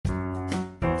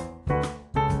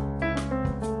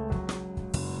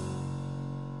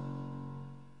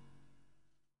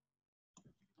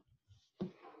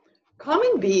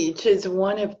Common beech is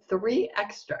one of three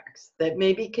extracts that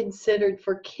may be considered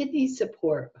for kidney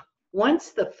support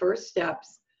once the first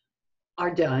steps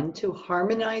are done to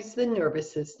harmonize the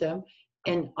nervous system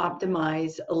and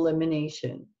optimize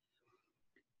elimination.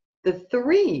 The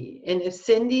three in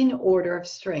ascending order of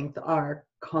strength are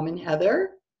common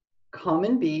heather,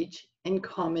 common beech, and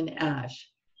common ash.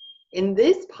 In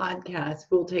this podcast,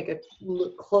 we'll take a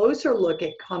closer look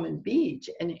at common beech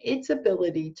and its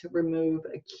ability to remove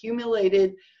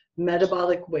accumulated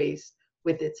metabolic waste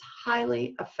with its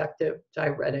highly effective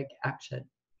diuretic action.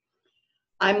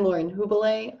 I'm Lauren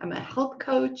Hubele. I'm a health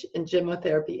coach and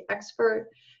gemotherapy expert,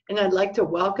 and I'd like to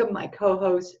welcome my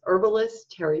co-host,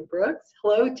 herbalist Terry Brooks.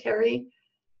 Hello, Terry.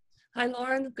 Hi,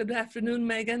 Lauren. Good afternoon,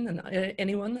 Megan, and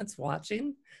anyone that's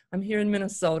watching. I'm here in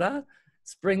Minnesota.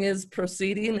 Spring is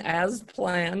proceeding as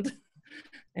planned,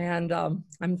 and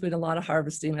I'm doing a lot of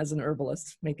harvesting as an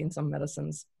herbalist, making some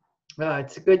medicines.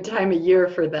 It's a good time of year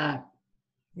for that.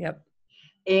 Yep.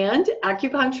 And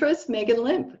acupuncturist Megan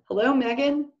Limp. Hello,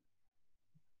 Megan.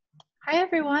 Hi,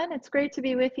 everyone. It's great to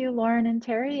be with you, Lauren and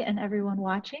Terry, and everyone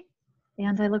watching.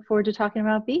 And I look forward to talking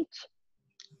about beech.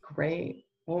 Great.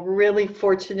 Well, we're really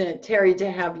fortunate, Terry,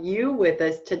 to have you with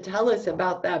us to tell us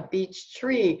about that beech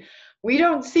tree. We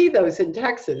don't see those in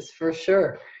Texas for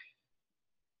sure.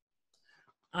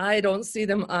 I don't see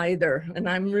them either, and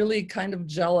I'm really kind of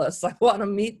jealous. I want to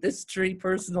meet this tree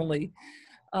personally.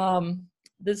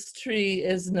 This tree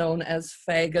is known as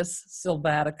Fagus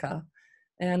sylvatica,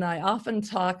 and I often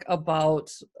talk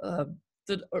about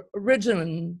the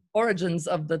origins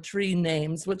of the tree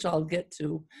names, which I'll get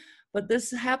to. But this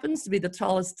happens to be the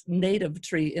tallest native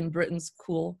tree in Britain's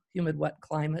cool, humid, wet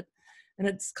climate, and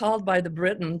it's called by the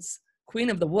Britons Queen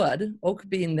of the Wood, oak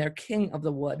being their king of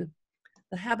the wood.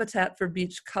 The habitat for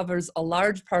beech covers a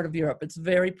large part of Europe. It's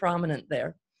very prominent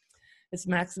there. Its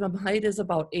maximum height is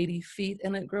about 80 feet,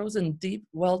 and it grows in deep,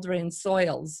 well-drained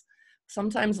soils,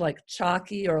 sometimes like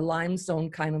chalky or limestone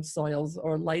kind of soils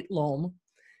or light loam.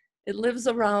 It lives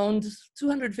around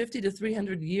 250 to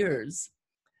 300 years.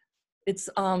 It's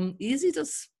easy to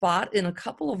spot in a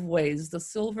couple of ways. The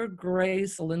silver gray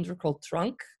cylindrical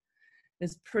trunk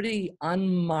is pretty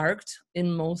unmarked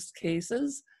in most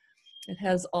cases. It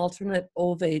has alternate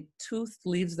ovate toothed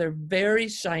leaves. They're very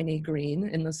shiny green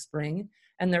in the spring,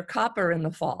 and they're copper in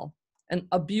the fall, and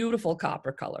a beautiful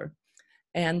copper color.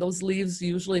 And those leaves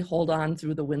usually hold on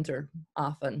through the winter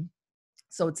often.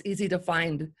 So it's easy to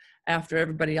find after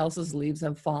everybody else's leaves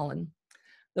have fallen.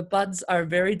 The buds are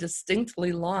very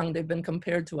distinctly long. They've been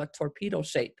compared to a torpedo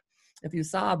shape. If you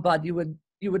saw a bud, you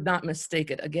would not mistake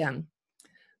it again.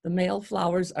 The male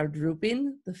flowers are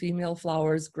drooping. The female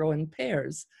flowers grow in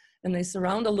pairs, and they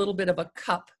surround a little bit of a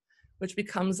cup, which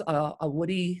becomes a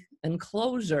woody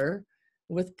enclosure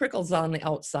with prickles on the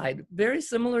outside, very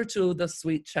similar to the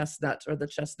sweet chestnut or the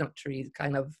chestnut tree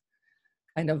kind of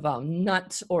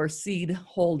nut or seed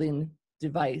holding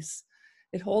device.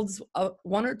 It holds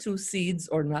one or two seeds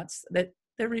or nuts that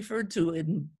they're referred to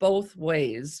in both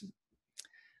ways.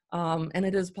 And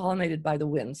it is pollinated by the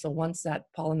wind. So once that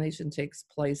pollination takes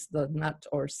place, the nut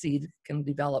or seed can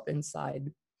develop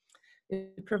inside.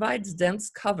 It provides dense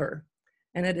cover,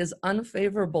 and it is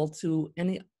unfavorable to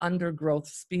any undergrowth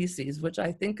species, which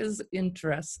I think is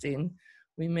interesting.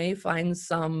 We may find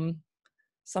some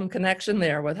connection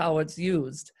there with how it's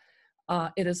used.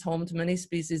 It is home to many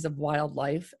species of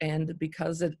wildlife, and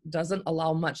because it doesn't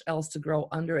allow much else to grow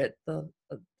under it, the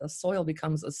soil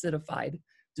becomes acidified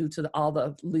due to all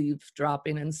the leaf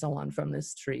dropping and so on from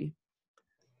this tree.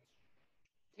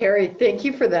 Terry, thank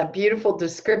you for that beautiful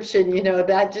description. You know,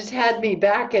 that just had me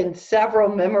back in several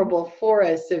memorable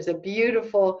forests. There's a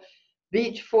beautiful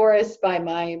beech forest by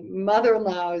my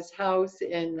mother-in-law's house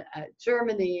in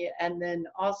Germany, and then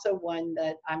also one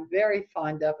that I'm very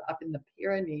fond of up in the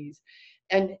Pyrenees.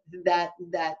 And that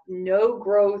no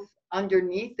growth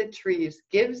underneath the trees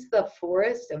gives the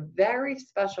forest a very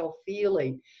special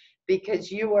feeling,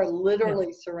 because you are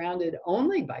literally surrounded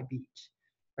only by beech,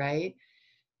 right?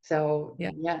 So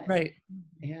right.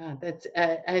 Yeah, that's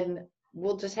and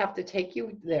we'll just have to take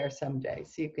you there someday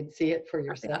so you can see it for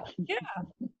yourself. Yeah,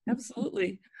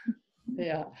 absolutely.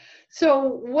 Yeah. So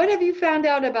what have you found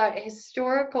out about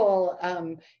historical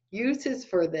uses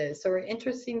for this or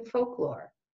interesting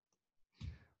folklore?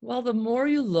 Well, the more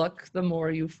you look, the more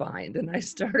you find. And I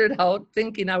started out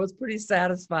thinking I was pretty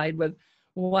satisfied with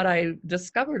what I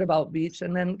discovered about beech,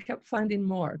 and then kept finding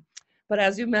more. But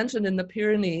as you mentioned, in the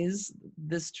Pyrenees,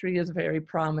 this tree is very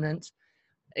prominent.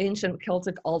 Ancient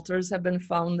Celtic altars have been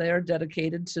found there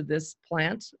dedicated to this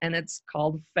plant, and it's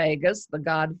called Fagus, the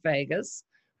god Fagus,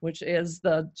 which is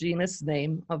the genus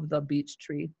name of the beech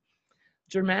tree.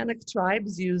 Germanic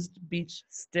tribes used beech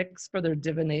sticks for their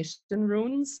divination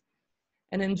runes.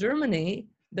 And in Germany,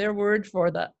 their word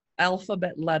for the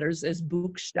alphabet letters is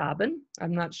Buchstaben.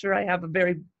 I'm not sure I have a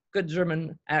very good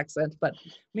German accent, but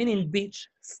meaning beech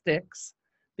sticks,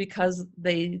 because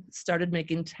they started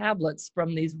making tablets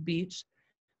from these beech,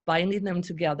 binding them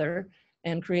together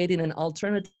and creating an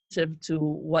alternative to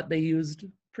what they used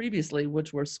previously,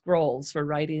 which were scrolls for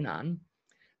writing on.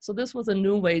 So this was a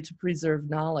new way to preserve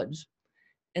knowledge.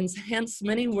 And hence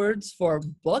many words for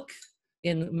book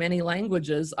in many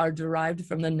languages are derived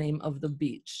from the name of the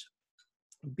beech.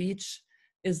 Beech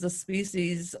is the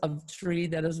species of tree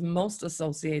that is most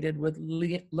associated with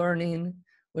learning,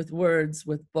 with words,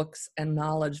 with books and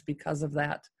knowledge because of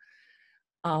that.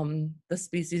 The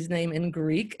species name in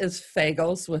Greek is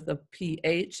phagos with a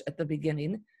PH at the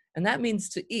beginning, and that means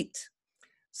to eat.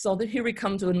 So here we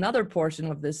come to another portion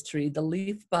of this tree. The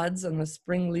leaf buds and the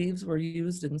spring leaves were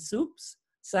used in soups,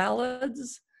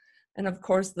 salads, and of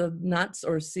course the nuts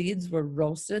or seeds were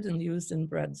roasted and used in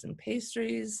breads and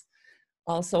pastries,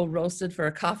 also roasted for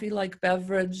a coffee-like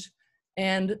beverage,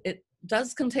 and it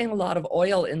does contain a lot of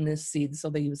oil in this seed, so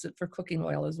they use it for cooking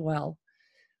oil as well.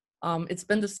 It's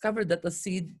been discovered that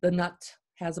the nut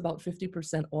has about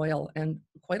 50% oil and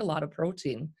quite a lot of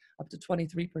protein, up to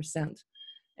 23%,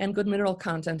 and good mineral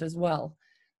content as well.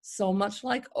 So much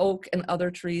like oak and other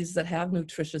trees that have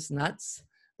nutritious nuts,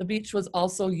 the beech was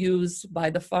also used by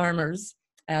the farmers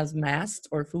as mast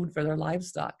or food for their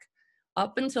livestock,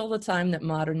 up until the time that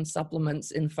modern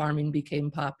supplements in farming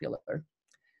became popular.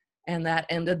 And that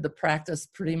ended the practice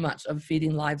pretty much of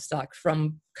feeding livestock,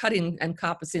 from cutting and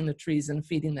coppicing the trees and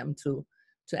feeding them to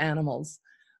animals.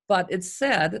 But it's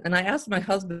said, and I asked my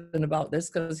husband about this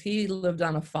because he lived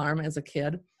on a farm as a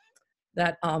kid,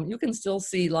 that you can still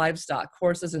see livestock,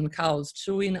 horses and cows,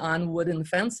 chewing on wooden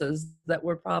fences that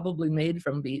were probably made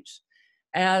from beech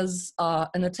as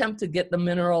an attempt to get the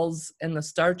minerals and the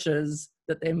starches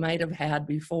that they might have had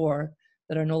before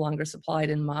that are no longer supplied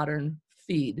in modern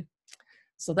feed.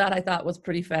 So that I thought was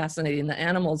pretty fascinating. The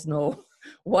animals know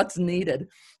what's needed.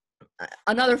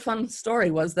 Another fun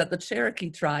story was that the Cherokee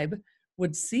tribe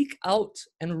would seek out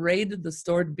and raid the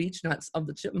stored beech nuts of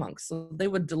the chipmunks. So they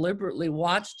would deliberately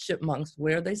watch chipmunks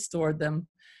where they stored them,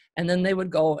 and then they would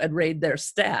go and raid their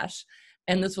stash.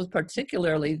 And this was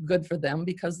particularly good for them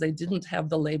because they didn't have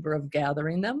the labor of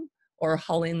gathering them or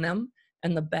hulling them,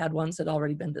 and the bad ones had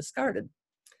already been discarded.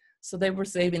 So they were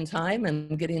saving time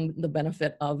and getting the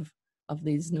benefit of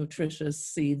these nutritious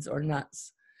seeds or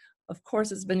nuts. Of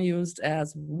course, it's been used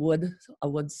as a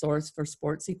wood source for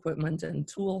sports equipment and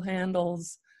tool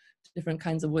handles, different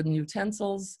kinds of wooden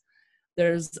utensils.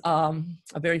 There's a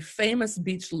very famous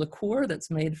beech liqueur that's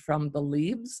made from the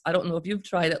leaves. I don't know if you've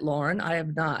tried it, Lauren. I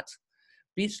have not.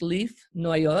 Beech leaf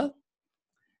noyau.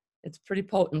 It's pretty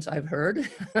potent, I've heard.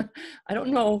 I don't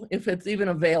know if it's even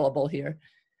available here.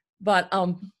 But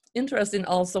interesting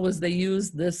also is they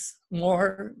use this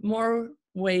more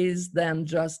ways than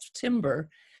just timber.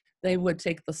 They would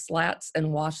take the slats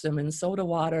and wash them in soda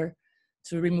water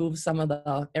to remove some of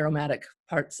the aromatic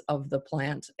parts of the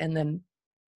plant. And then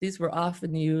these were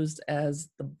often used as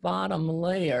the bottom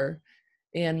layer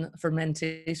in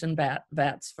fermentation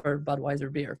vats for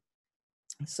Budweiser beer.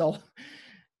 So,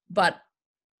 but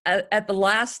at the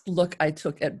last look I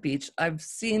took at beech, I've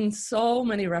seen so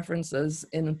many references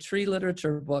in tree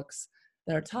literature books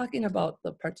that are talking about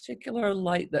the particular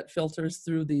light that filters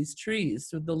through these trees,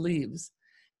 through the leaves,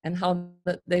 and how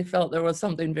that they felt there was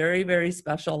something very, very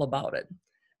special about it.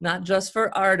 Not just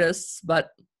for artists, but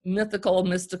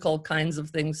mystical kinds of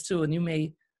things too. And you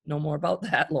may know more about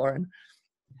that, Lauren.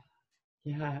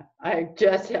 Yeah, I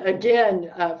just, again,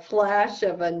 a flash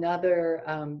of another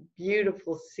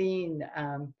beautiful scene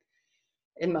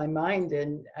in my mind.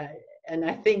 And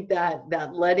I think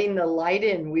that letting the light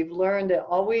in, we've learned it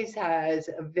always has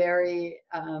a very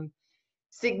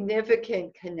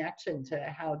significant connection to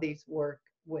how these work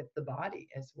with the body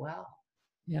as well.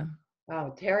 Yeah.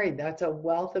 Wow, Terry, that's a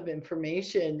wealth of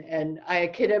information. And I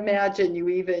can imagine you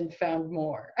even found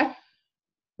more.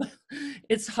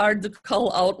 It's hard to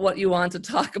cull out what you want to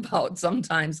talk about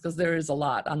sometimes because there is a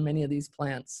lot on many of these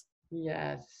plants.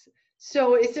 Yes.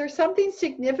 So is there something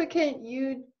significant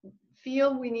you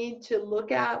feel we need to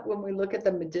look at when we look at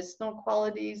the medicinal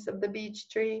qualities of the beech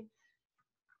tree?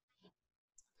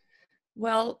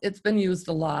 Well, it's been used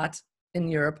a lot in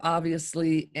Europe,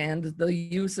 obviously, and the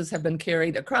uses have been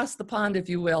carried across the pond, if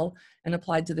you will, and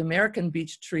applied to the American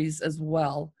beech trees as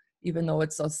well, even though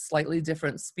it's a slightly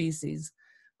different species.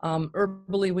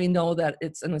 Herbally, we know that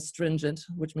it's an astringent,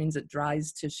 which means it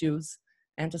dries tissues,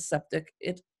 antiseptic.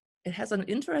 It it has an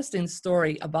interesting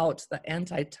story about the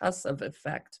antitussive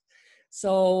effect.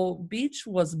 So beech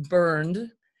was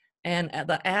burned, and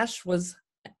the ash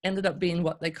ended up being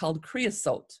what they called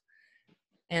creosote.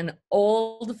 And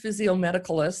old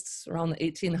physiomedicalists around the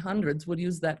 1800s would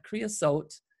use that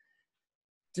creosote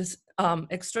to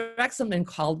extract something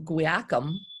called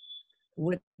guaiacum,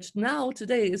 which now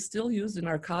today is still used in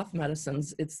our cough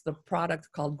medicines. It's the product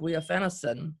called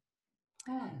guaifenesin.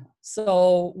 Oh.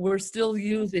 So we're still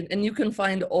using, and you can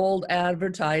find old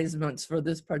advertisements for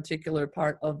this particular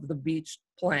part of the beech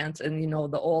plant, and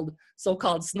the old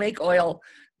so-called snake oil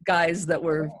guys that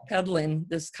were peddling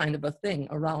this kind of a thing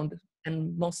around,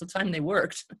 and most of the time they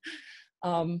worked.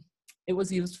 It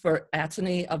was used for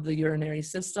atony of the urinary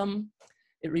system.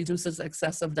 It reduces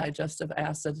excessive digestive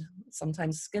acid,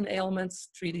 sometimes skin ailments,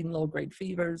 treating low-grade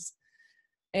fevers.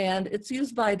 And it's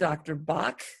used by Dr.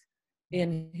 Bach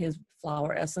in his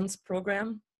flower essence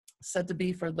program, said to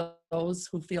be for those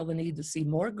who feel the need to see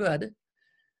more good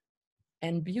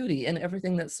and beauty in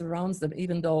everything that surrounds them,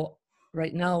 even though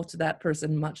right now to that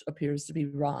person much appears to be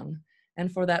wrong.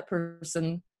 And for that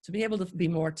person to be able to be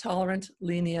more tolerant,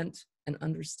 lenient, and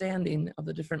understanding of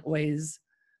the different ways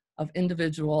of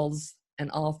individuals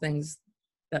and all things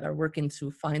that are working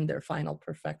to find their final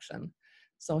perfection.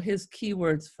 So his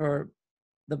keywords for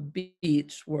the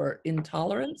beech were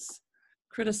intolerance,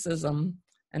 criticism,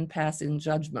 and passing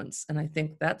judgments. And I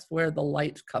think that's where the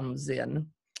light comes in,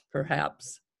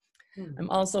 perhaps. I'm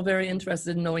also very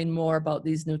interested in knowing more about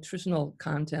these nutritional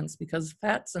contents, because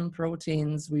fats and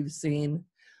proteins we've seen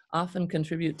often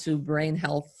contribute to brain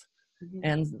health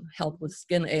and help with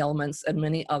skin ailments and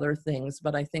many other things.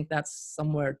 But I think that's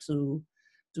somewhere to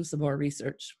do some more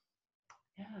research.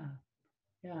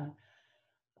 Yeah.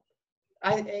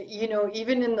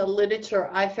 Even in the literature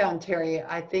I found, Terry,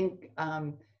 I think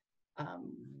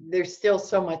there's still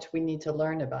so much we need to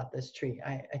learn about this tree.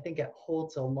 I think it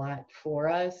holds a lot for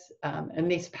us.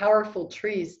 And these powerful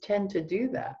trees tend to do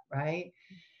that, right?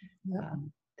 Yeah.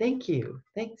 Thank you.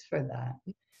 Thanks for that.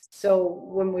 So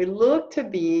when we look to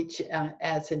beech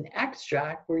as an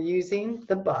extract, we're using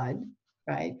the bud,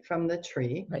 right, from the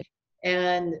tree. Right.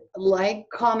 And like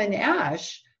common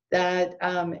ash, that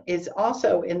is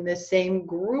also in the same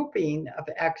grouping of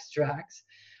extracts.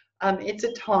 It's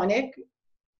a tonic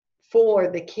for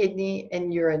the kidney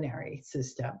and urinary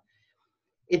system.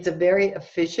 It's a very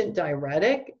efficient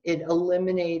diuretic. It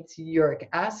eliminates uric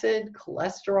acid,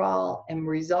 cholesterol, and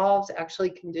resolves actually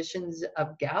conditions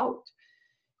of gout.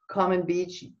 Common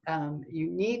beech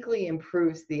uniquely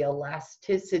improves the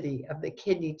elasticity of the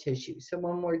kidney tissue. So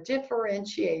when we're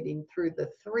differentiating through the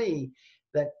three,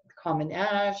 the common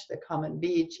ash, the common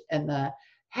beech, and the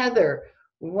heather,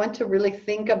 we want to really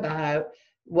think about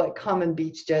what common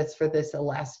beech does for this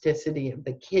elasticity of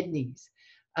the kidneys.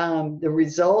 The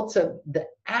results of the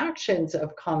actions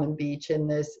of common beech in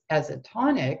this as a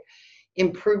tonic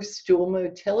improves stool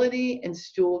motility and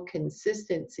stool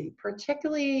consistency,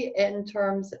 particularly in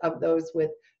terms of those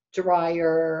with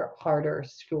drier, harder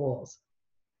stools.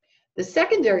 The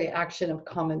secondary action of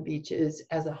common beech is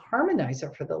as a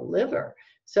harmonizer for the liver.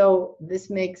 So this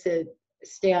makes it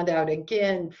stand out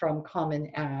again from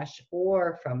common ash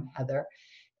or from heather,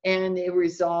 and it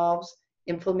resolves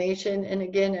inflammation and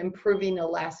again improving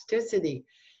elasticity.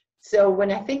 So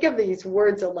when I think of these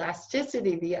words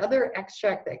elasticity, the other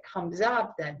extract that comes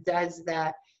up that does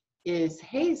that is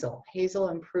hazel. Hazel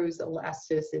improves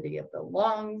elasticity of the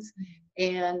lungs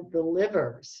and the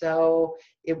liver. So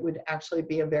it would actually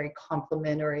be a very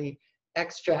complementary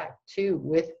extract too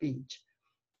with beech.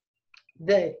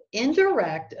 The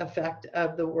indirect effect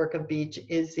of the work of beech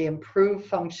is the improved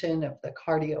function of the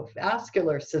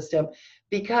cardiovascular system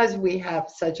because we have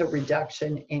such a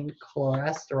reduction in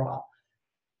cholesterol.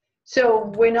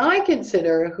 So when I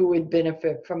consider who would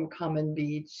benefit from common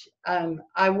beech,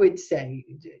 I would say,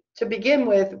 to begin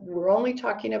with, we're only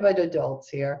talking about adults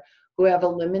here who have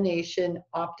elimination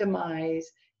optimized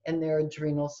and their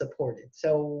adrenal supported.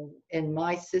 So in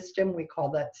my system, we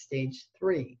call that stage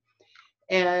 3.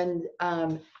 And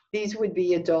these would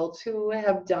be adults who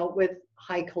have dealt with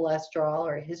high cholesterol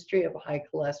or a history of high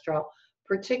cholesterol,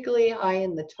 particularly high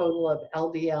in the total of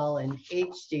LDL and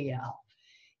HDL.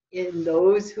 In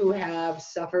those who have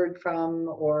suffered from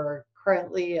or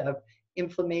currently of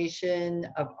inflammation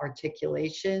of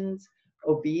articulations,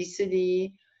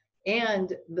 obesity,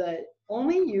 and the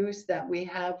only use that we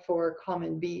have for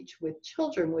common beech with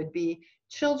children would be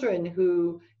children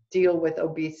who deal with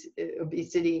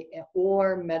obesity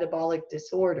or metabolic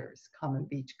disorders. Common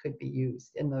beech could be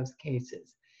used in those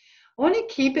cases. I want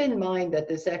to keep in mind that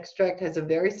this extract has a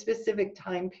very specific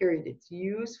time period it's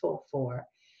useful for.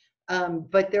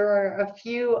 But there are a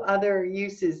few other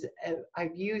uses.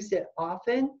 I've used it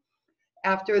often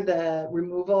after the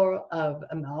removal of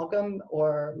amalgam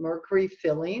or mercury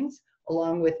fillings,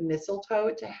 along with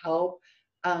mistletoe to help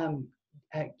um,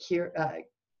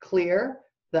 clear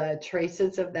the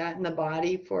traces of that in the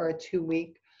body for a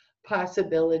 2-week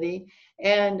possibility.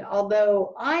 And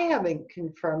although I haven't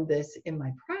confirmed this in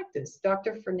my practice,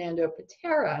 Dr. Fernando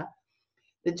Patera,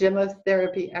 the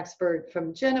gemotherapy expert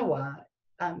from Genoa,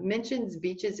 mentions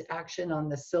beech's action on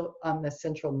the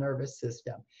central nervous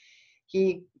system.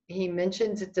 He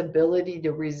mentions its ability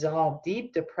to resolve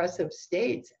deep depressive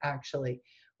states, actually,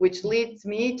 which leads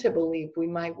me to believe we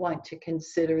might want to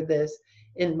consider this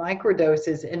in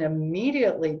microdoses. And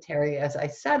immediately, Terry, as I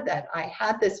said that, I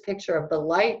had this picture of the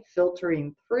light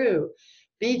filtering through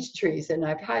beech trees, and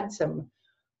I've had some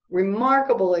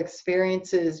remarkable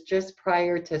experiences just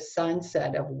prior to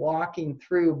sunset of walking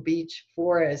through beech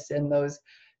forests and those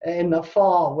in the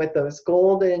fall with those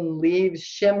golden leaves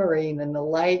shimmering and the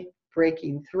light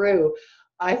breaking through.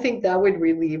 I think that would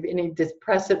relieve any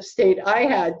depressive state I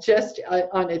had just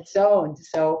on its own.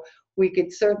 So we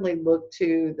could certainly look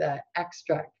to the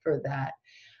extract for that.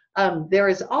 There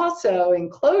is also, in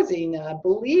closing, a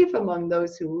belief among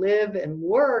those who live and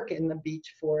work in the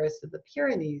beech forest of the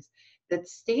Pyrenees that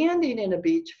standing in a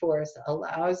beech forest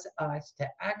allows us to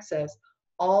access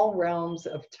all realms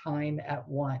of time at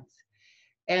once.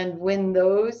 And when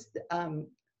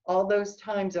all those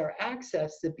times are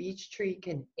accessed, the beech tree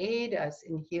can aid us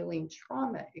in healing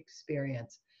trauma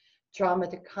experience, trauma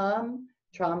to come,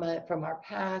 trauma from our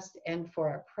past, and for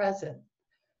our present.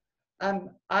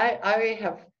 I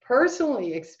have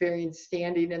personally experienced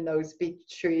standing in those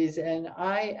beech trees, and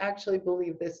I actually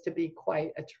believe this to be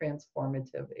quite a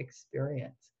transformative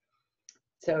experience.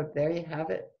 So there you have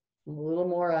it, a little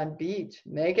more on beech.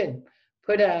 Megan,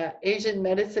 put a Asian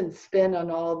medicine spin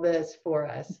on all this for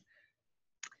us.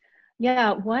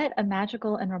 Yeah, what a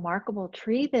magical and remarkable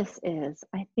tree this is.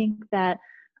 I think that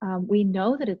we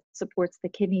know that it supports the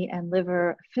kidney and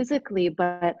liver physically,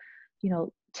 but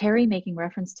Terry making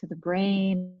reference to the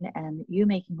brain and you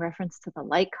making reference to the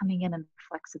light coming in and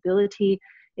flexibility,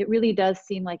 it really does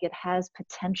seem like it has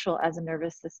potential as a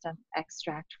nervous system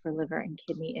extract for liver and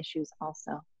kidney issues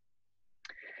also.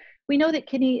 We know that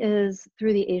kidney is,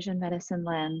 through the Asian medicine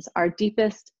lens, our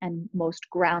deepest and most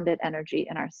grounded energy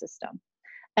in our system.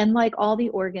 And like all the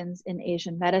organs in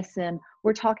Asian medicine,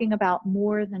 we're talking about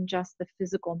more than just the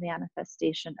physical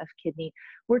manifestation of kidney.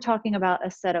 We're talking about a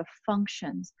set of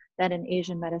functions that in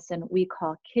Asian medicine we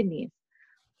call kidneys.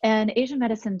 And Asian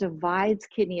medicine divides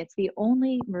kidney. It's the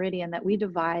only meridian that we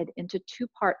divide into 2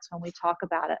 parts when we talk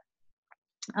about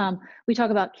it. We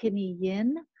talk about kidney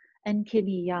yin and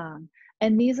kidney yang.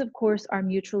 And these, of course, are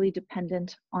mutually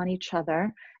dependent on each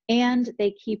other, and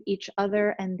they keep each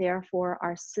other and therefore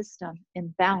our system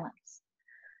in balance.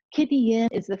 Kidney yin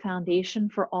is the foundation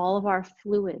for all of our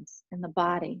fluids in the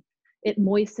body. It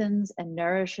moistens and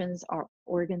nourishes our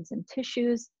organs and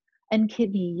tissues. And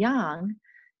kidney yang,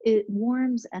 it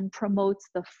warms and promotes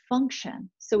the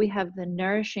function. So we have the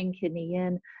nourishing kidney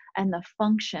yin and the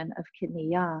function of kidney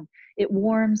yang. It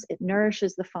warms, it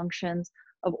nourishes the functions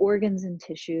of organs and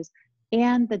tissues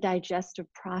and the digestive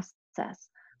process.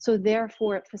 So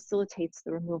therefore, it facilitates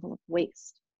the removal of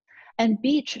waste. And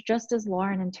beech, just as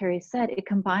Lauren and Terry said, it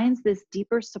combines this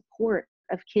deeper support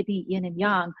of kidney yin and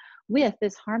yang with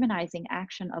this harmonizing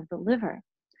action of the liver.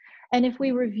 And if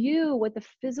we review what the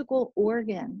physical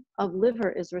organ of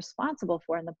liver is responsible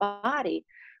for in the body,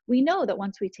 we know that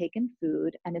once we take in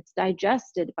food and it's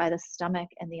digested by the stomach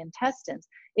and the intestines,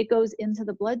 it goes into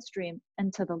the bloodstream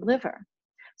and to the liver.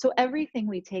 So everything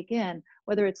we take in,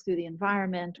 whether it's through the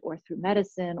environment or through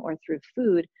medicine or through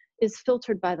food, is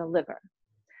filtered by the liver.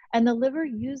 And the liver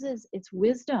uses its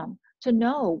wisdom to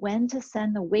know when to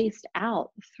send the waste out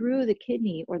through the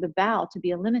kidney or the bowel to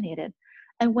be eliminated,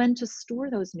 and when to store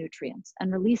those nutrients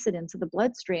and release it into the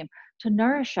bloodstream to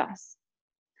nourish us.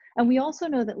 And we also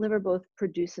know that liver both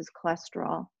produces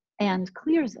cholesterol and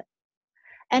clears it.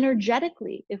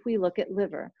 Energetically, if we look at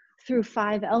liver through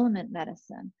 5-element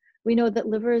medicine, we know that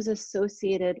liver is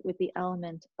associated with the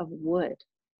element of wood.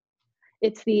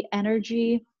 It's the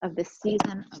energy of the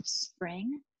season of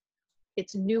spring.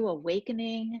 It's new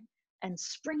awakening and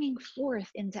springing forth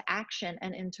into action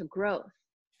and into growth.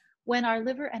 When our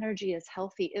liver energy is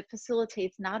healthy, it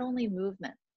facilitates not only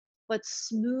movement, but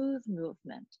smooth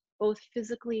movement, both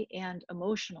physically and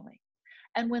emotionally.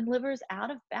 And when liver's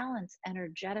out of balance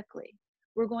energetically,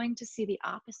 we're going to see the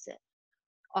opposite.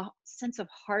 A sense of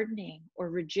hardening or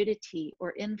rigidity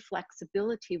or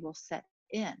inflexibility will set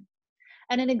in.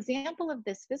 And an example of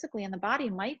this physically in the body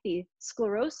might be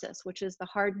sclerosis, which is the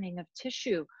hardening of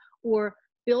tissue, or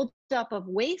buildup of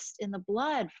waste in the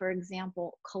blood, for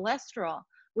example, cholesterol,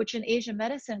 which in Asian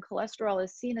medicine, cholesterol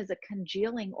is seen as a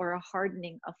congealing or a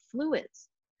hardening of fluids.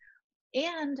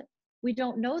 And we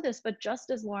don't know this, but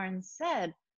just as Lauren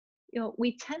said,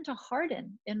 we tend to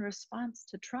harden in response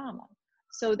to trauma.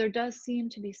 So there does seem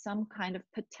to be some kind of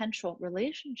potential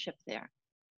relationship there.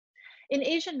 In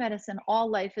Asian medicine, all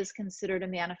life is considered a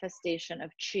manifestation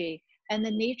of qi, and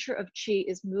the nature of qi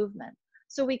is movement.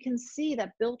 So we can see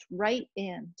that built right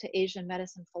into Asian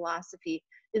medicine philosophy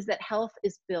is that health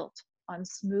is built on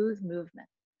smooth movement,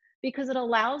 because it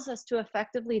allows us to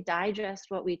effectively digest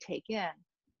what we take in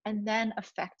and then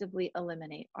effectively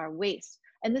eliminate our waste.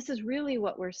 And this is really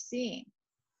what we're seeing.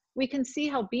 We can see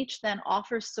how Beach then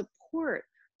offers support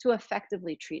to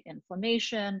effectively treat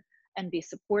inflammation and be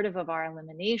supportive of our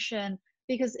elimination,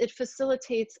 because it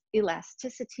facilitates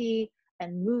elasticity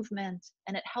and movement,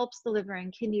 and it helps the liver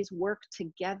and kidneys work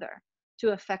together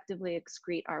to effectively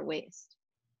excrete our waste.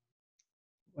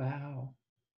 Wow.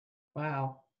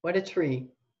 Wow. What a tree.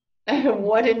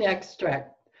 What an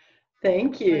extract.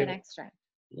 Thank you. What an extract.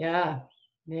 Yeah.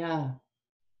 Yeah.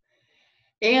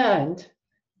 And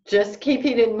just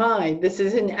keeping in mind, this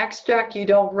is an extract you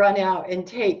don't run out and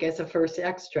take as a first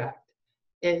extract.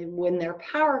 And when they're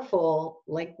powerful,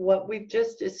 like what we've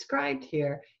just described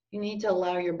here, you need to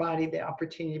allow your body the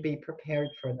opportunity to be prepared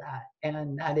for that.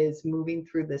 And that is moving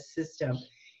through the system.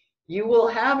 You will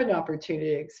have an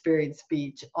opportunity to experience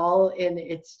Beach all in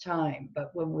its time. But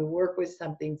when we work with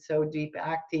something so deep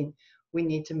acting, we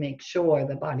need to make sure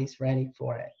the body's ready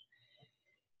for it.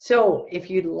 So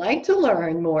if you'd like to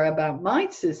learn more about my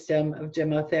system of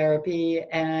gemotherapy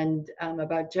and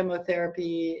about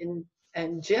gemotherapy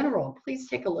in general, please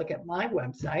take a look at my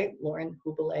website,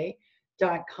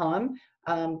 laurenhubile.com.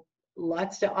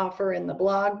 Lots to offer in the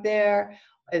blog there,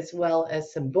 as well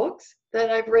as some books that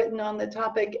I've written on the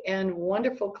topic and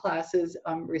wonderful classes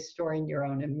on restoring your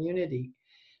own immunity.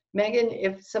 Megan,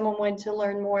 if someone wanted to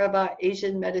learn more about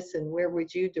Asian medicine, where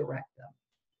would you direct them?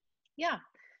 Yeah.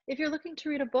 If you're looking to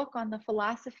read a book on the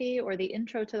philosophy or the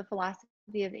intro to the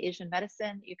philosophy of Asian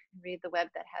medicine, you can read The Web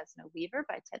That Has No Weaver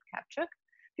by Ted Kapchuk.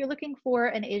 If you're looking for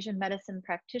an Asian medicine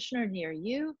practitioner near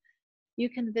you, you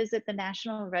can visit the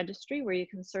National Registry, where you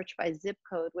can search by zip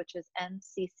code, which is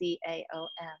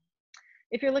NCCAOM.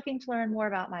 If you're looking to learn more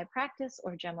about my practice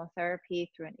or gemotherapy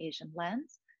through an Asian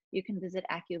lens, you can visit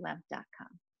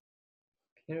aculemp.com.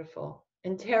 Beautiful.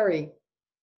 And Terry,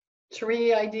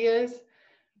 tree ideas?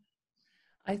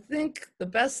 I think the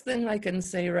best thing I can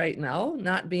say right now,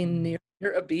 not being near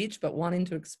a beach, but wanting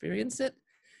to experience it,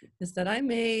 is that I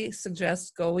may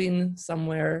suggest going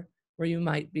somewhere where you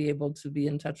might be able to be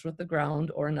in touch with the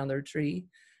ground or another tree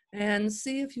and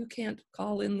see if you can't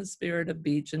call in the spirit of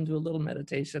Beach and do a little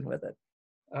meditation with it.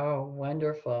 Oh,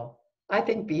 wonderful. I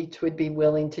think Beach would be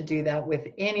willing to do that with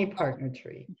any partner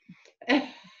tree.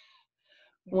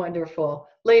 Wonderful.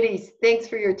 Ladies, thanks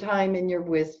for your time and your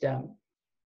wisdom.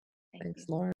 Thanks,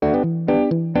 Lauren.